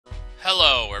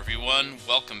Hello everyone,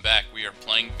 welcome back. We are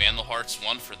playing Vandal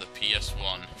 1 for the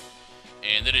PS1.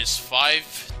 And it is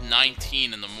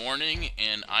 5:19 in the morning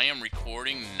and I am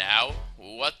recording now.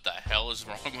 What the hell is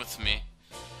wrong with me?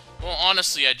 Well,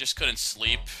 honestly, I just couldn't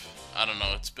sleep. I don't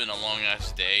know, it's been a long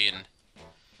ass day and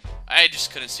I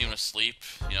just couldn't seem to sleep.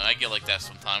 You know, I get like that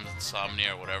sometimes,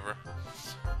 insomnia or whatever.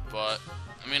 But,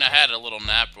 I mean, I had a little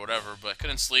nap or whatever, but I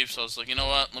couldn't sleep, so I was like, you know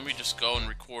what, let me just go and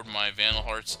record my Vandal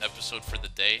Hearts episode for the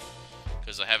day,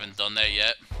 because I haven't done that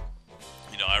yet.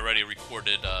 You know, I already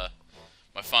recorded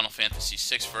my Final Fantasy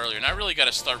VI for earlier, and I really got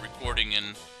to start recording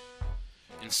in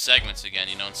segments again,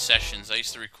 you know, in sessions. I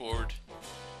used to record,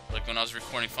 like when I was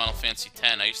recording Final Fantasy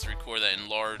X, I used to record that in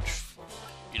large,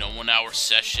 you know, 1 hour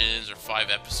sessions or 5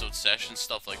 episode sessions,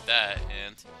 stuff like that,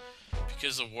 and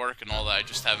because of work and all that, I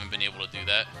just haven't been able to do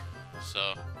that.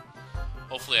 So,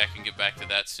 hopefully I can get back to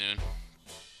that soon,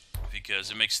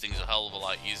 because it makes things a hell of a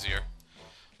lot easier.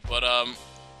 But,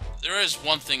 there is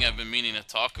one thing I've been meaning to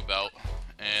talk about,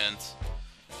 and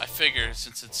I figure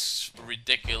since it's a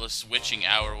ridiculous witching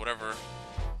hour,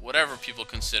 whatever people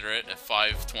consider it, at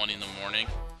 5:20 in the morning,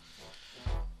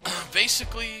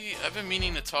 basically, I've been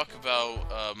meaning to talk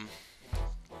about,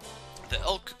 the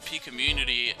LP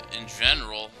community in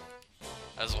general,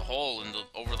 as a whole,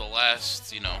 over the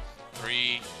last, you know,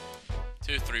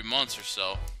 2 or 3 months or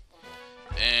so.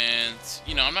 And,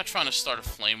 you know, I'm not trying to start a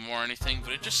flame war or anything,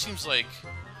 but it just seems like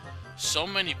so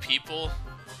many people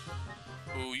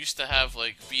who used to have,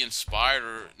 like, be inspired,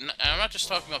 or, and I'm not just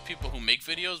talking about people who make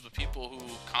videos, but people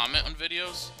who comment on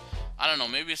videos. I don't know,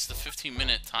 maybe it's the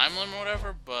 15-minute time limit or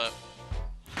whatever, but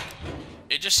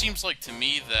it just seems like to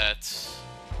me that,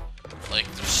 like,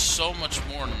 there's so much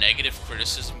more negative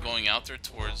criticism going out there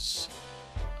towards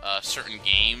certain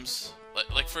games.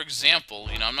 Like, for example,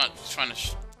 you know, I'm not trying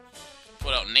to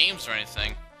put out names or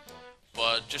anything,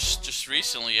 but just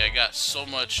recently I got so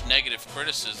much negative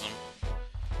criticism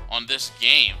on this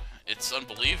game. It's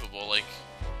unbelievable. Like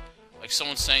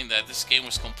someone saying that this game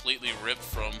was completely ripped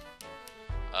from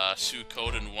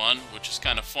Suikoden 1, which is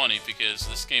kind of funny because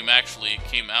this game actually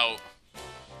came out.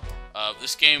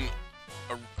 This game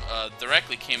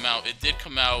directly came out. It did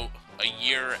come out a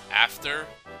year after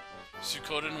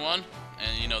Suikoden 1,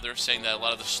 and you know, they're saying that a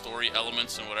lot of the story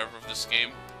elements and whatever of this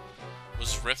game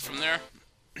was ripped from there.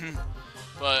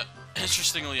 But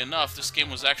interestingly enough, this game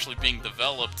was actually being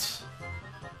developed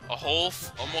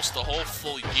almost a whole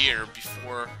full year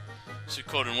before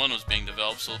Suikoden 1 was being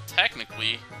developed. So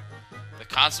technically, the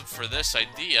concept for this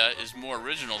idea is more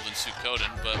original than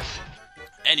Suikoden. But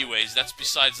anyways, that's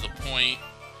besides the point.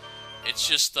 It's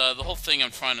just the whole thing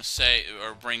I'm trying to say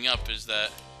or bring up is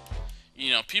that, you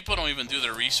know, people don't even do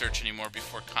their research anymore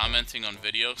before commenting on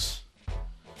videos.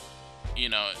 You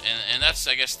know, and that's,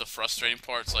 I guess, the frustrating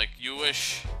part. It's like, you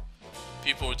wish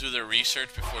people would do their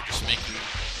research before just making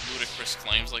ludicrous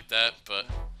claims like that, but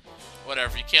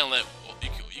whatever. You can't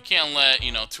let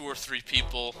you know, 2 or 3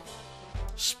 people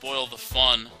spoil the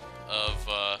fun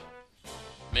of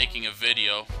making a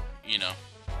video, you know,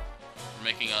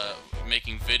 or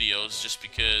making videos just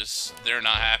because they're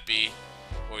not happy,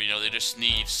 or, you know, they just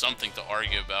need something to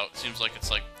argue about. It seems like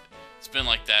it's been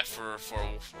like that for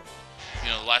you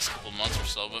know, the last couple months or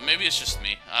so, but maybe it's just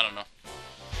me. I don't know.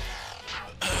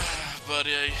 But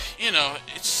you know,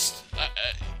 it's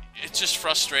just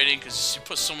frustrating because you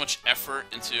put so much effort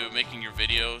into making your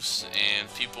videos,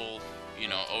 and people, you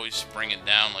know, always bring it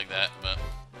down like that. But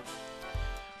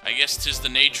I guess 'tis the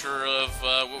nature of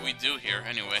what we do here,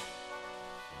 anyway.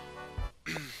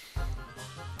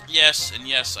 Yes,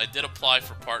 I did apply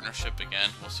for partnership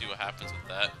again. We'll see what happens with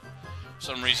that. For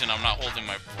some reason, I'm not holding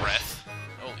my breath.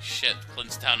 Holy shit,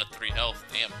 Clint's down to 3 health,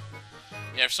 damn.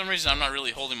 Yeah, for some reason I'm not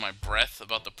really holding my breath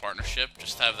about the partnership,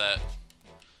 just have that,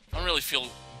 I don't really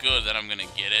feel good that I'm gonna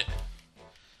get it.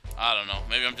 I don't know,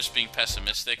 maybe I'm just being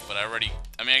pessimistic, but I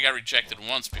got rejected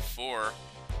once before,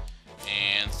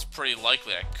 and it's pretty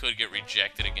likely I could get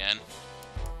rejected again.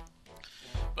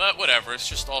 But whatever, it's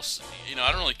just all, you know,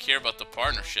 I don't really care about the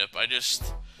partnership.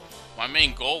 My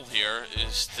main goal here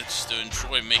is just to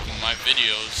enjoy making my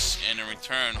videos, and in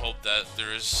return hope that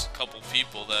there's a couple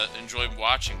people that enjoy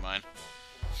watching mine.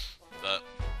 But,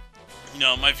 you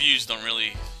know, my views don't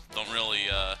really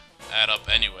add up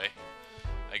anyway.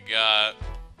 You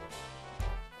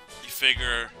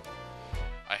figure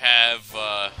I have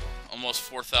almost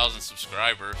 4,000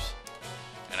 subscribers,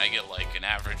 and I get like an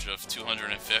average of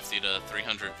 250 to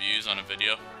 300 views on a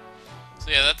video. So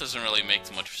yeah, that doesn't really make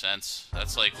too much sense.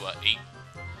 That's like, what, 8?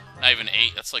 Not even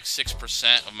 8, that's like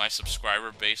 6% of my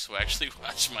subscriber base who actually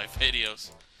watch my videos.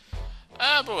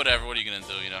 But whatever, what are you gonna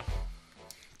do, you know?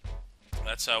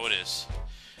 That's how it is.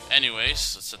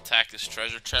 Anyways, let's attack this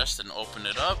treasure chest and open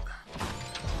it up.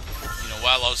 You know,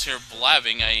 while I was here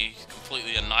blabbing, I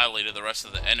completely annihilated the rest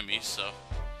of the enemies, so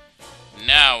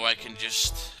now I can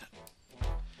just...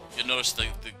 You'll notice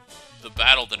the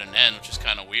battle didn't end, which is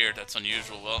kind of weird. That's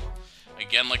unusual. Well,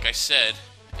 again, like I said,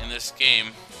 in this game,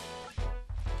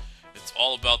 it's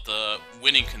all about the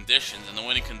winning conditions, and the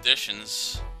winning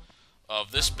conditions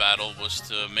of this battle was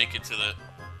to make it to the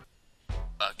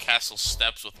castle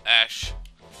steps with Ash.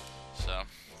 So,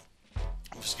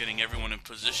 I'm just getting everyone in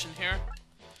position here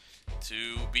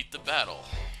to beat the battle,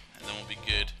 and then we'll be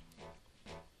good.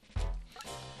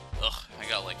 Ugh, I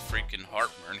got like freaking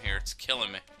heartburn here. It's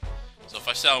killing me. So if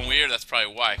I sound weird, that's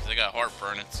probably why, because I got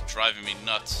heartburn. It's driving me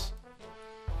nuts.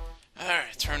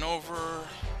 Alright, turn over.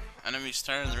 Enemy's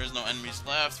turn. There is no enemies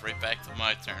left. Right back to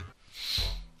my turn.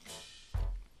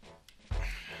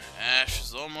 Ash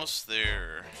is almost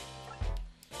there.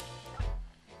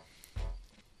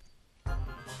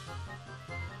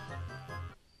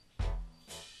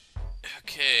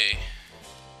 Okay.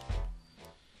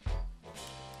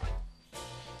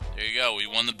 There you go. We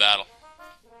won the battle.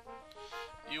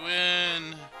 You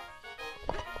win.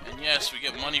 And yes, we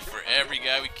get money for every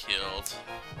guy we killed.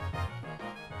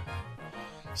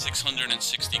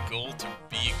 660 gold to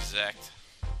be exact.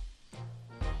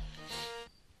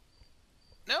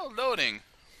 Now loading.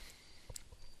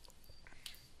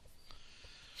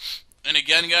 And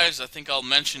again, guys, I think I'll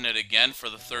mention it again for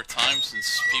the third time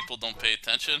since people don't pay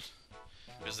attention.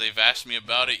 Because they've asked me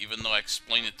about it even though I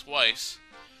explained it twice.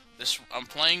 I'm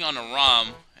playing on a ROM,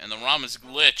 and the ROM is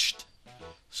glitched.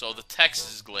 So the text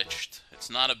is glitched. It's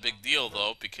not a big deal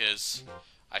though, because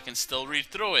I can still read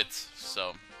through it.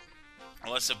 So,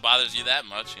 unless it bothers you that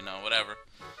much, you know, whatever.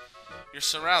 You're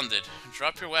surrounded.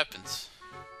 Drop your weapons.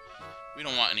 We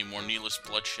don't want any more needless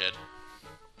bloodshed.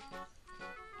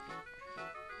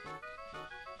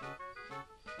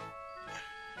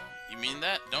 You mean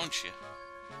that, don't you?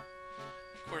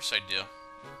 Of course I do.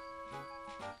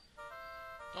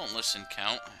 Don't listen,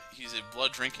 Count. He's a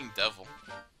blood-drinking devil.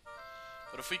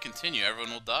 But if we continue,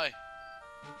 everyone will die.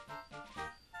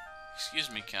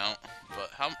 Excuse me, Count,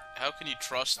 but how can you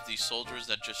trust these soldiers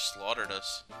that just slaughtered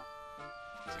us?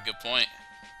 That's a good point.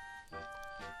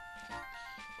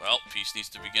 Well, peace needs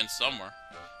to begin somewhere.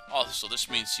 Oh, so this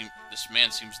man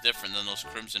seems different than those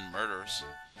Crimson murderers.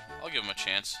 I'll give him a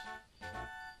chance.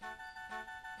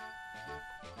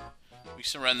 We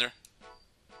surrender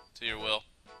to your will.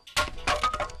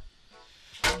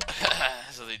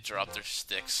 So they drop their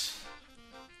sticks.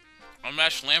 I'm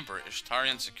Ash Lambert,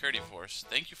 Ishtarian Security Force.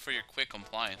 Thank you for your quick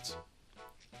compliance.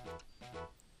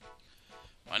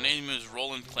 My name is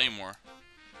Roland Claymore.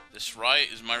 This riot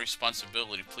is my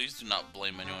responsibility. Please do not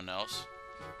blame anyone else.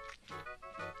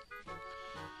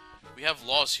 We have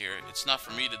laws here. It's not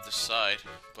for me to decide,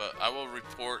 but I will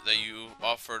report that you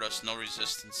offered us no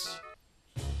resistance.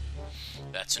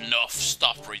 That's enough.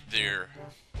 Stop right there.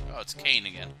 Oh, it's Kane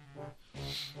again.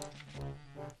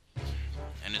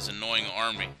 And his annoying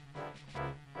army.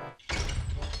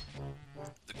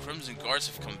 The Crimson Guards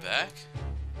have come back?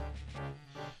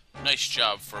 Nice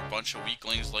job for a bunch of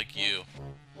weaklings like you.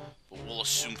 But we'll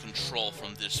assume control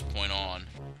from this point on.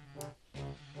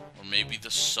 Or maybe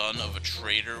the son of a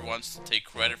traitor wants to take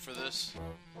credit for this?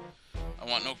 I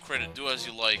want no credit. Do as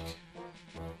you like.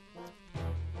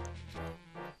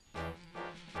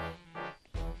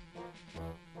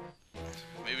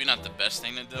 Maybe not the best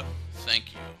thing to do?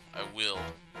 Thank you. I will.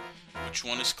 Which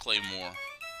one is Claymore?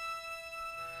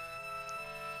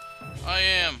 I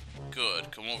am.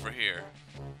 Good. Come over here.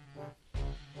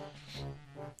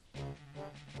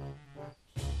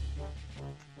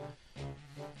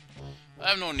 I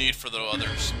have no need for the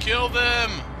others. Kill them!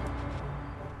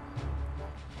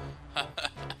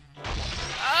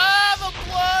 Ah, the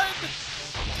blood!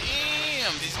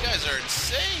 Damn, these guys are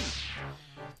insane!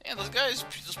 Damn, those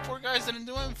poor guys didn't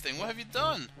do anything. What have you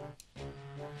done?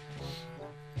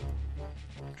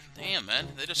 Damn, man,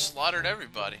 they just slaughtered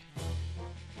everybody.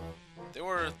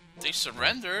 They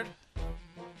surrendered,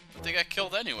 but they got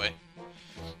killed anyway.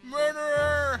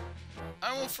 Murderer!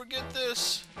 I won't forget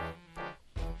this!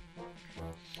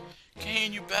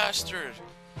 Kane, you bastard!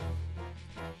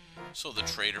 So the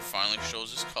traitor finally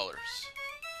shows his colors.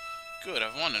 Good,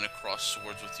 I've wanted to cross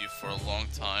swords with you for a long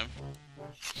time.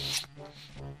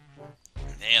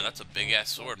 Damn, that's a big-ass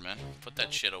sword, man. Put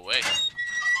that shit away.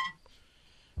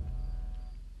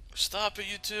 Stop it,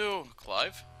 you two!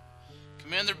 Clive?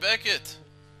 Commander Beckett!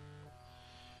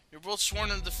 You're both sworn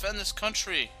to defend this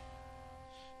country.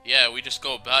 Yeah, we just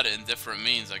go about it in different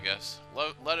means, I guess.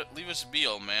 Leave us be,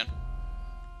 old man.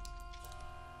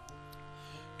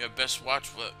 You had best watch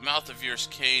what mouth of yours,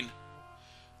 Kane.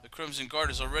 The Crimson Guard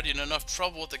is already in enough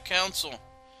trouble with the Council.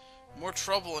 More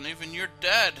trouble, and even your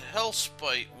dad,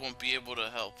 Hellspite, won't be able to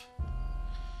help.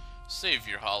 Save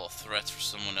your hollow threats for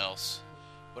someone else.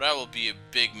 But I will be a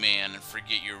big man and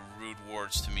forget your rude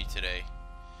words to me today.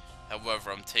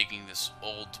 However, I'm taking this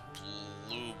old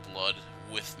blue blood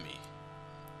with me.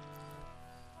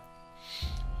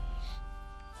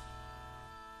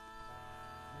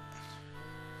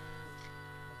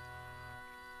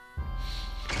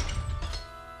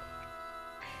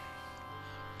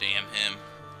 Damn him.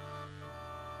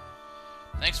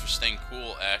 Thanks for staying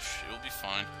cool, Ash. It will be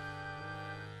fine.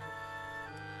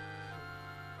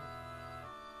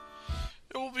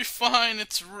 It will be fine.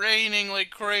 It's raining like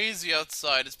crazy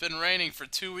outside. It's been raining for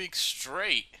 2 weeks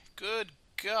straight. Good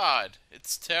God.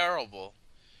 It's terrible.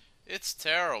 It's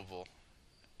terrible.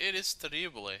 It is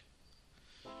terrible.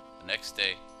 The next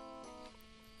day.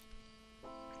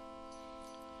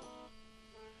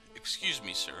 Excuse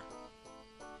me, sir.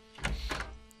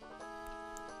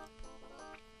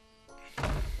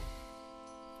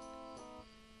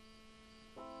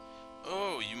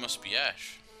 Oh, you must be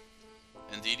Ash.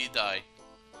 Indeed he died.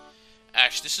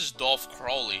 Ash, this is Dolph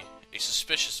Crowley, a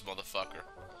suspicious motherfucker.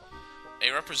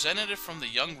 A representative from the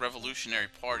Young Revolutionary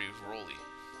Party of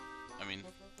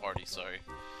Party, sorry.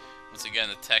 Once again,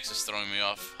 the text is throwing me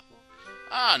off.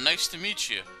 Ah, nice to meet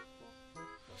you.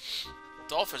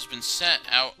 Dolph has been sent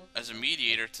out as a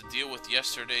mediator to deal with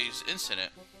yesterday's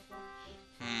incident.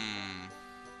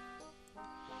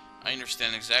 I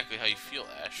understand exactly how you feel,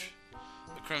 Ash.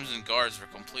 The Crimson Guards were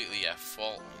completely at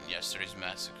fault in yesterday's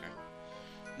massacre.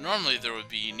 Normally there would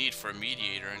be a need for a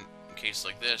mediator in a case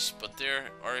like this, but there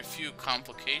are a few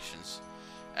complications.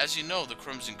 As you know, the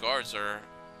Crimson Guards are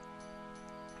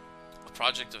a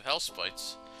project of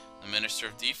Hellspites, the Minister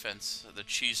of Defense, the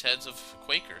Cheeseheads of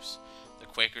Quakers, the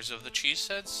Quakers of the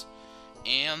Cheeseheads,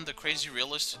 and the crazy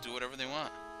realists who do whatever they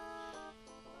want.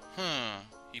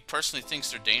 He personally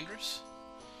thinks they're dangerous?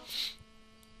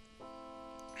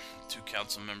 2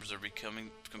 council members are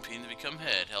competing to become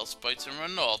head. Hellspites and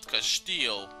Renault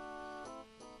Castile.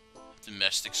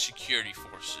 Domestic security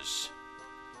forces.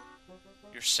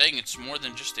 You're saying it's more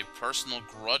than just a personal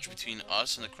grudge between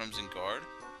us and the Crimson Guard?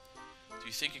 Do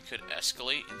you think it could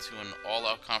escalate into an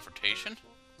all-out confrontation?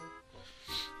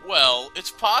 Well,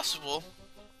 it's possible.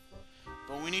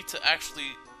 But we need to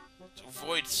actually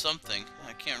avoid something.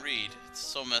 I can't read. It's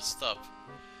so messed up.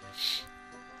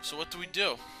 So what do we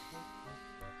do?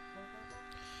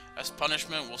 As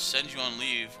punishment, we'll send you on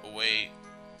leave away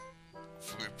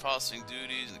from your policing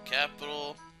duties in the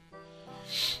capital.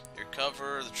 Your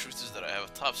cover. The truth is that I have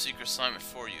a top secret assignment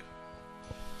for you.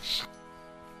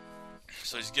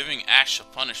 So he's giving Ash a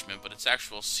punishment, but it's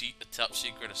actual a top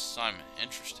secret assignment.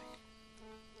 Interesting.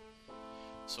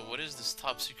 So what is this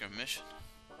top secret mission?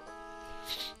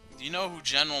 Do you know who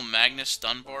General Magnus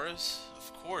Dunbar is?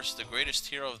 Of course, the greatest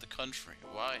hero of the country.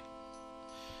 Why?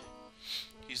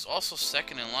 He's also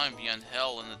second in line beyond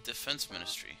Hell in the Defense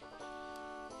Ministry.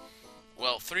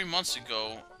 Well, 3 months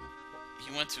ago,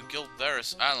 he went to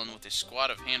Gilberus Island with a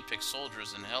squad of hand-picked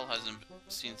soldiers, and Hell hasn't been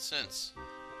seen since.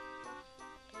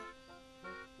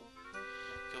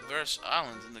 Gilberus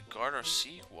Island and the Guard are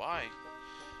Sea? Why?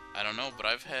 I don't know, but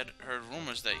I've heard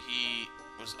rumors that he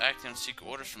was acting on secret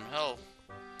orders from Hell.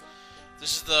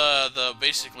 This is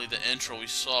basically the intro we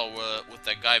saw with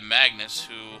that guy Magnus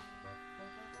who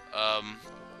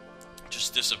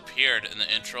just disappeared in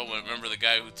the intro. Remember the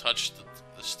guy who touched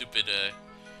the stupid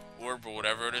orb or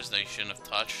whatever it is that he shouldn't have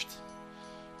touched?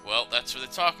 Well, that's what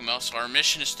they're talking about. So our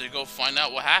mission is to go find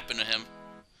out what happened to him.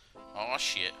 Oh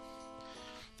shit.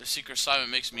 The secret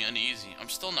assignment makes me uneasy. I'm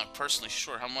still not personally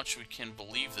sure how much we can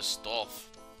believe this Dolph.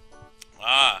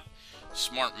 Ah,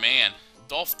 smart man.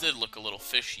 Dolph did look a little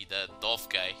fishy, that Dolph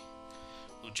guy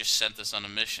who just sent us on a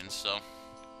mission, so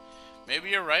maybe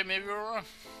you're right, maybe you're wrong.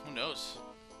 Who knows?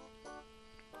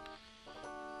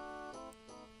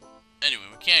 Anyway,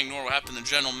 we can't ignore what happened to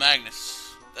General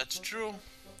Magnus. That's true.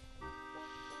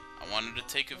 I wanted to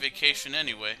take a vacation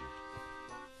anyway.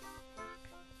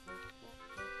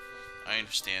 I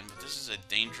understand, but this is a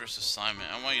dangerous assignment.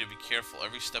 I want you to be careful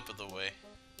every step of the way.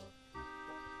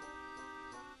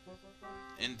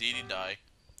 Indeed, he died.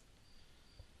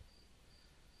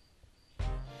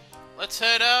 Let's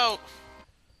head out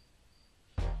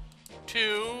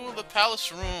to the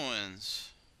palace ruins.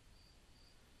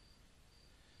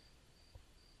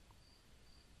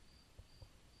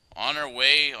 On our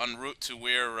way, en route to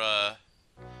where our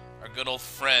good old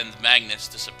friend Magnus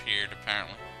disappeared,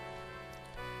 apparently.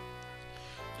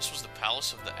 This was the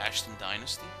palace of the Ashton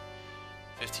dynasty.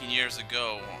 15 years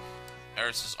ago,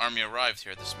 Eris's army arrived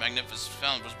here. This magnificent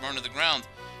fountain was burned to the ground.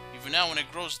 Even now, when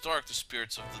it grows dark, the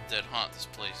spirits of the dead haunt this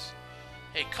place.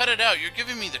 Hey, cut it out. You're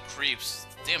giving me the creeps.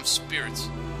 Damn spirits.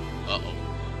 Uh-oh.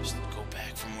 Just go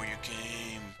back from where you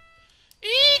came.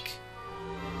 Eek!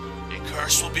 A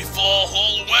curse will befall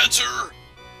whole winter!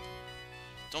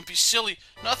 Don't be silly.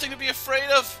 Nothing to be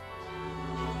afraid of.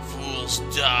 Fools,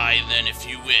 die then if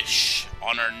you wish.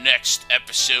 On our next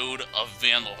episode of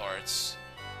Vandal Hearts.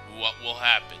 What will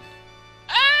happen?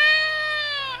 Ah!